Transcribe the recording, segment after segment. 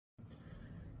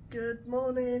Good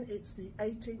morning, it's the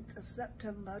 18th of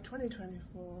September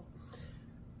 2024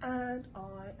 and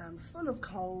I am full of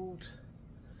cold,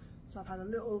 so I've had a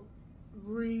little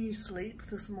re-sleep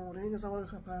this morning as I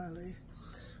woke up early,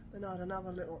 then I had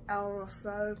another little hour or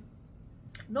so.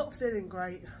 Not feeling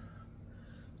great,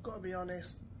 got to be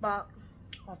honest, but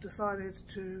I've decided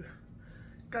to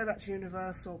go back to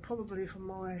Universal probably for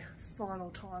my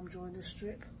final time during this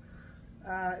trip.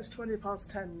 It's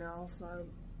 10:20 now, so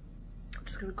I'm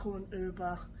just going to call an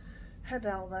Uber, head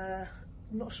out there.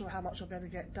 I'm not sure how much I'll be able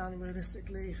to get done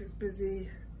realistically if it's busy.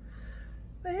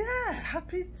 But yeah,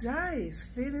 happy days,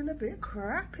 feeling a bit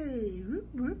crappy, whoop,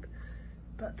 whoop.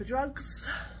 But the drugs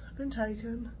have been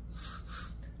taken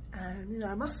and you know,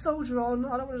 I must soldier on.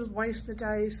 I don't want to just waste the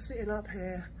day sitting up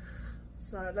here.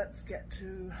 So let's get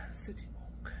to City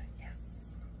Walk, yes.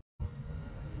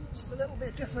 Just a little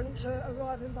bit different to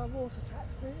arriving by water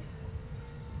taxi.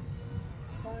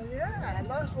 So yeah, a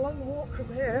nice long walk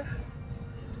from here,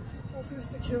 all through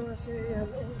security and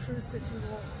all through City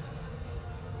Walk.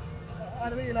 I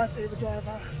had a really nice Uber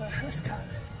driver, so let's go.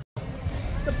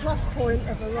 The plus point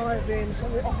of arriving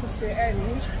from the opposite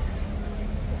end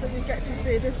is that you get to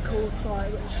see this cool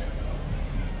site, which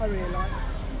I really like.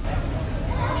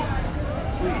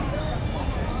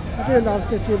 I do love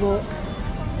City Walk,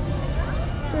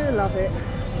 do love it.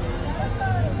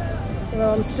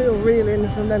 Well, I'm still reeling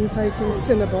from them taking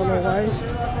Cinnabon away.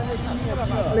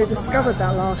 They discovered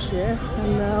that last year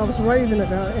and I was raving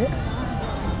about it.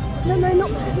 And then they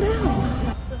knocked it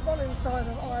down. There's one inside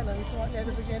of Ireland right near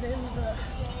the beginning, but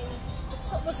it's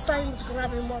not the same as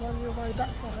grabbing one on your way back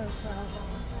to the hotel.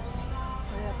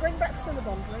 So yeah, bring back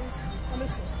Cinnabon please, I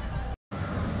miss it.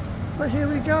 So here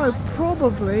we go,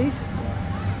 probably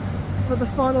for the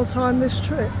final time this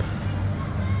trip.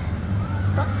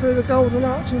 Back through the Golden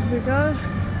Arches we go.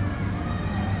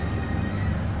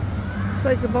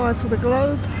 Say goodbye to the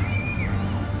Globe.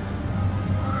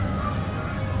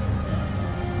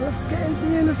 Let's get into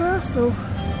Universal.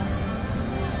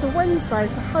 It's a Wednesday,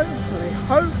 so hopefully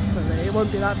it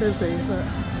won't be that busy, but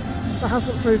that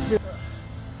hasn't proved to be.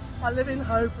 I live in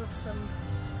hope of some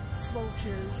small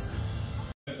queues.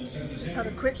 Just had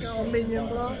a quick go on Minion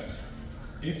Blast.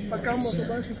 My gun wasn't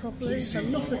working properly, so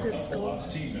not a good score.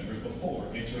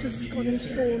 Just gone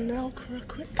into Bourne now for a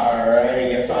quick. Alright,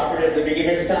 against operatives, if you can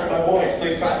hear the sound of my voice,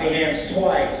 please clap your hands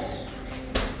twice.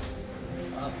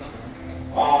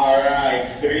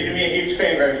 Alright, if you do me a huge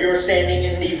favor, if you're standing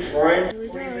in the front,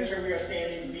 please make sure we are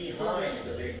standing behind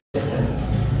the big.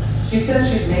 She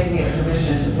says she's making it a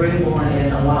commission to bring Bourne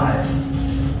in alive.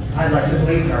 I'd like to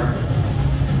believe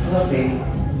her. We'll see.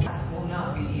 This will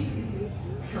not be easy.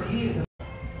 For he is a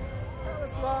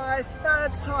It's my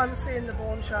third time seeing the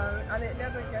Bourne show and it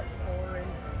never gets boring.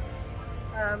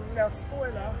 Now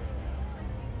spoiler,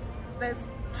 there's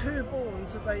 2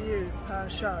 Bournes that they use per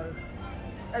show.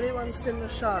 If anyone's seen the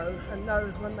show and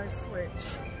knows when they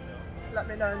switch, let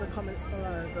me know in the comments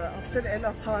below, but I've seen it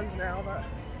enough times now that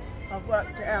I've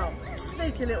worked it out.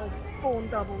 Sneaky little Bourne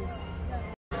doubles.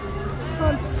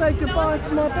 Time to say goodbye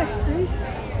to my bestie.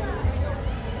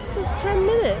 This is 10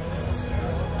 minutes.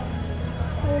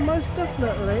 Well, most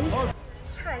definitely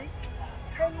take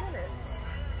 10 minutes.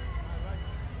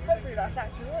 Hopefully that's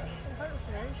accurate, and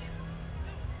hopefully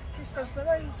he says the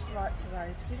name's right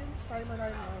today, because he didn't say my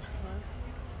name last time.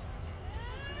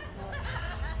 But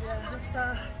yeah, let's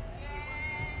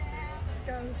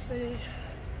go and see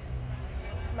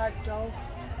Magdoll.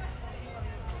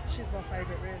 She's my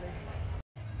favourite really.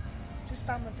 Just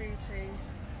done the VT.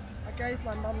 I gave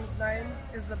my mum's name,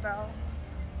 Isabel.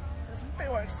 It's a bit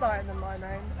more exciting than my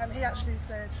name, and he actually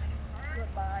said,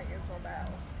 "Goodbye, Isabel."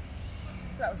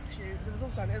 So that was cute. There was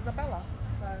also an Isabella,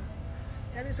 so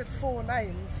he only said 4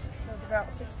 names. So there was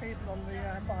about 6 people on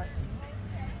the bikes.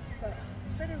 But I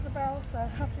said Isabel, so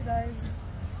happy days.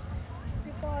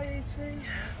 Goodbye, E.T.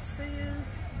 See you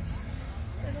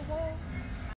in a while.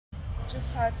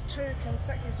 Just had 2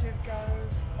 consecutive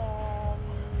goes on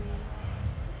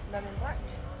Men in Black.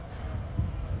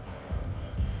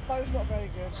 Both not very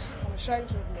good, I'm ashamed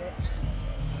to admit.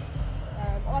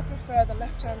 I prefer the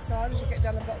left hand side as you get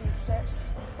down the bottom of the steps.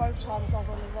 Both times I was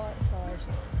on the right side.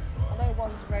 I know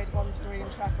one's red, one's green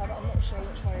track, I'm not sure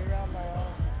which way around they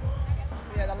are.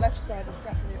 But yeah, the left side is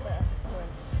definitely better for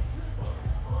points.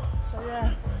 So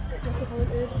yeah, a bit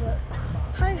disappointed, but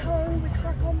hey ho, we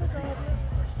crack on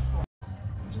regardless.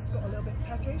 Just got a little bit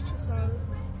packaged, so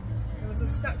there was a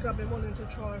snack that I've been wanting to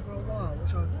try for a while,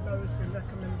 which I know has been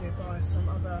recommended by some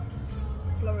other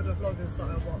Florida vloggers that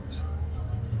I watch.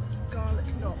 Garlic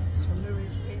knots from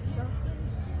Louis Pizza,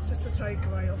 just a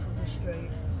takeaway off of the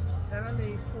street. They're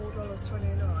only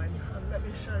 $4.29, and let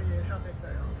me show you how big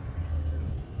they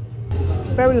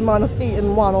are. Bearing in mind I've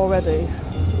eaten one already.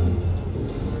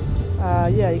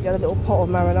 Yeah, you get a little pot of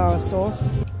marinara sauce.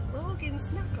 Bargain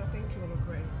snack, I think you'll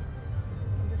agree.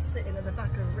 I'm just sitting at the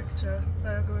back of Richter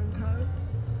Burger and Co.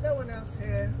 No one else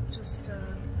here, just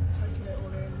taking it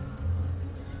all in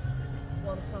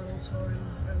one final time,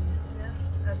 and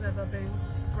yeah, as ever, being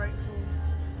grateful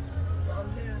that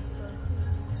I'm here, so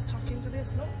just tuck into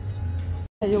this lot.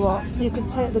 Tell you what, you can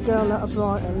take the girl out of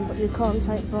Brighton, but you can't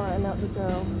take Brighton out of the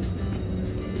girl.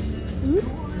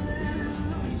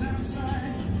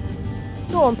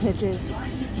 Go on, Pidgeys.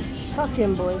 Tuck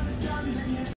in, boys.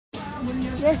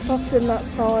 Yes, I've seen that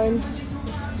sign.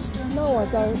 No, I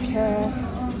don't care.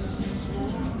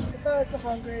 The birds are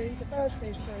hungry, the birds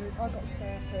need food, I've got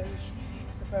spare food,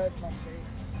 the birds must eat.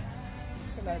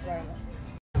 It's a no-brainer.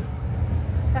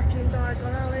 Back in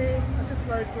Diagon Alley, I just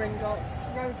rode Gringotts,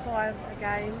 row 5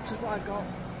 again, which is what I got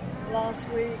last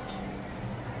week.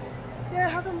 Yeah,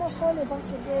 having my final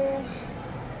butterbeer,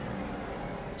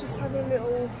 just having a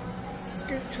little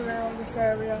scooch around this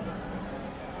area,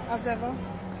 as ever.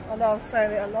 I know I've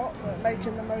said it a lot, but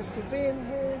making the most of being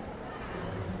here.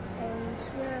 And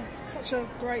yeah, such a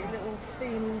great little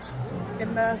themed,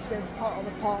 immersive part of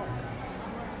the park.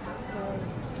 So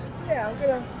yeah, I'm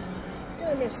gonna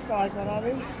miss Diagon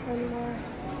Alley and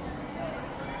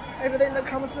everything that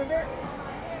comes with it.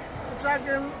 The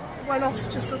dragon went off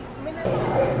just a minute.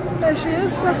 There she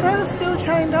is, bless her, still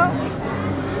chained up.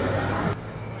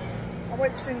 I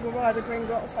went single rider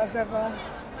Gringotts as ever.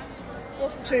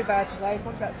 Wasn't too bad today,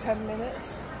 probably about 10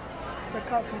 minutes, so I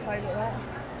can't complain at that.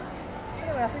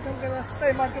 Anyway, I think I'm going to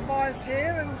say my goodbyes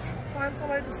here and find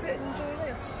somewhere to sit and enjoy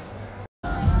this.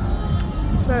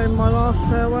 So my last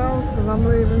farewells, because I'm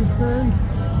leaving soon.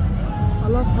 I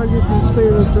love how you can see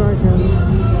the dragon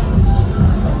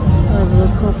over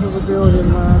the top of the building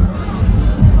there.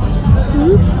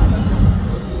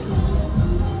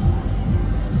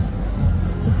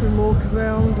 Just been walking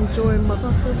around enjoying my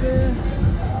butterbeer.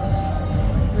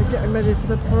 We're getting ready for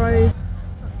the parade.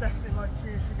 That's definitely my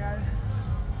cue to go.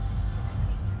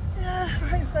 Yeah, I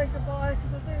hate to say goodbye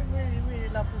because I do really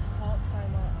love this park so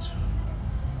much.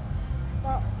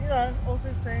 But you know, all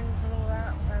good things and all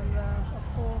that, and of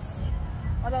course,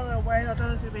 I don't know when, I don't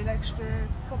know if it'll be next year,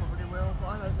 probably will, but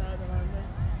I don't know at the moment.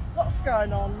 Lots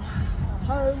going on at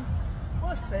home,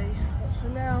 we'll see, but for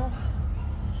now,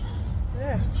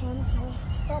 yeah, it's time to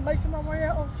start making my way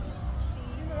out of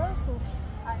Universal.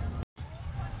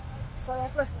 So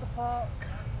I've left the park.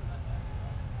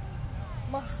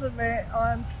 Must admit,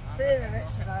 I'm feeling it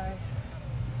today.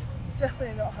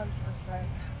 Definitely not 100%.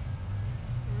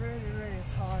 Really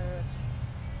tired.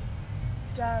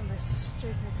 Damn this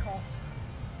stupid cough.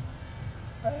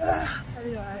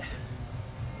 Anyway,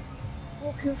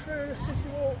 walking through the city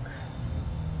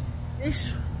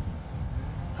walk-ish.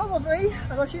 Probably,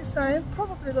 and I keep saying,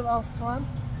 probably the last time.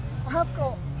 I have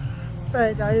got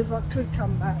spare days, but I could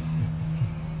come back.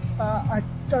 But I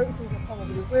don't think I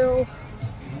probably will.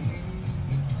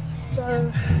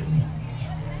 So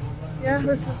yeah,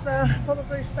 this is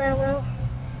probably farewell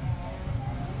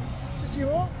city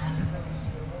walk.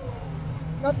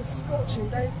 Another scorching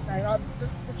day today. Like the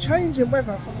change in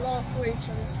weather from last week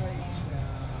to this week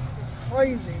is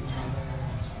crazy.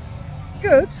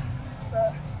 Good,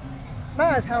 but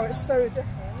mad how it's so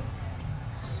different.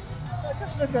 But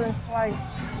just look at this place.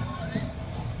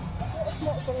 What's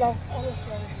not to love,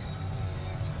 honestly?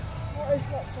 What is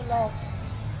not to love?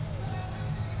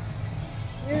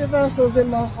 Universal's in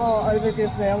my heart over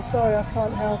Disney. I'm sorry, I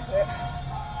can't help it.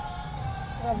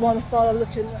 So I have one final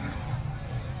look in the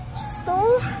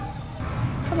store.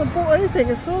 Haven't bought anything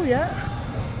at all yet.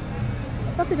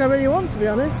 I don't think I really want, to be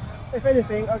honest. If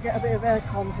anything, I'll get a bit of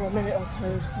aircon for a minute or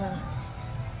two. So,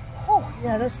 oh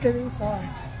yeah, let's get inside.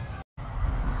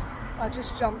 I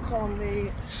just jumped on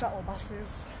the shuttle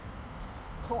buses.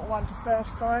 Caught one to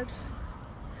Surfside.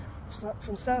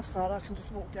 From Surfside I can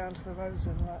just walk down to the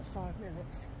Rosen in like 5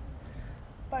 minutes.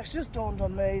 But it's just dawned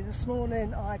on me this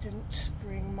morning I didn't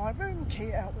bring my room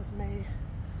key out with me,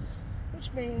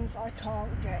 which means I can't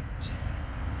get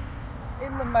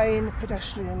in the main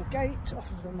pedestrian gate off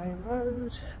of the main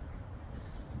road.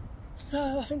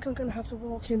 So I think I'm going to have to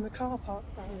walk in the car park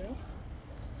area,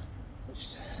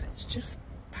 which is just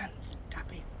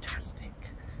fantastic.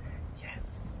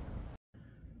 Yes.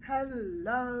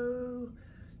 Hello.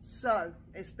 So,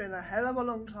 it's been a hell of a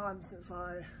long time since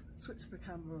I switched the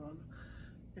camera on.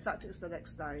 In fact, it's the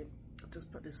next day. I've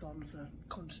just put this on for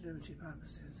continuity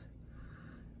purposes.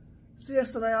 So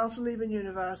yesterday, after leaving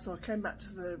Universal, I came back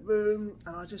to the room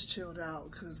and I just chilled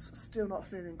out because still not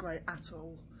feeling great at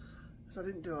all. So I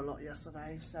didn't do a lot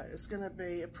yesterday, so it's going to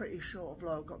be a pretty short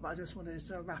vlog, but I just wanted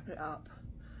to wrap it up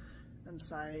and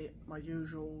say my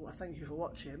usual thank you for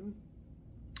watching.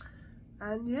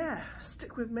 And yeah,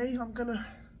 stick with me. I'm going to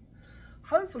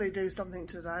hopefully do something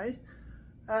today.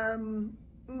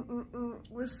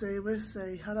 We'll see.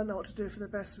 I don't know what to do for the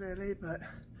best really, but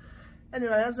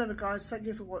anyway, as ever guys, thank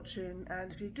you for watching,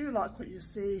 and if you do like what you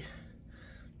see,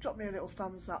 drop me a little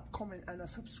thumbs up, comment and a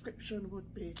subscription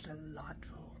would be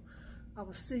delightful. I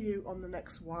will see you on the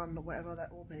next one, whatever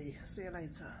that will be. See you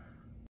later.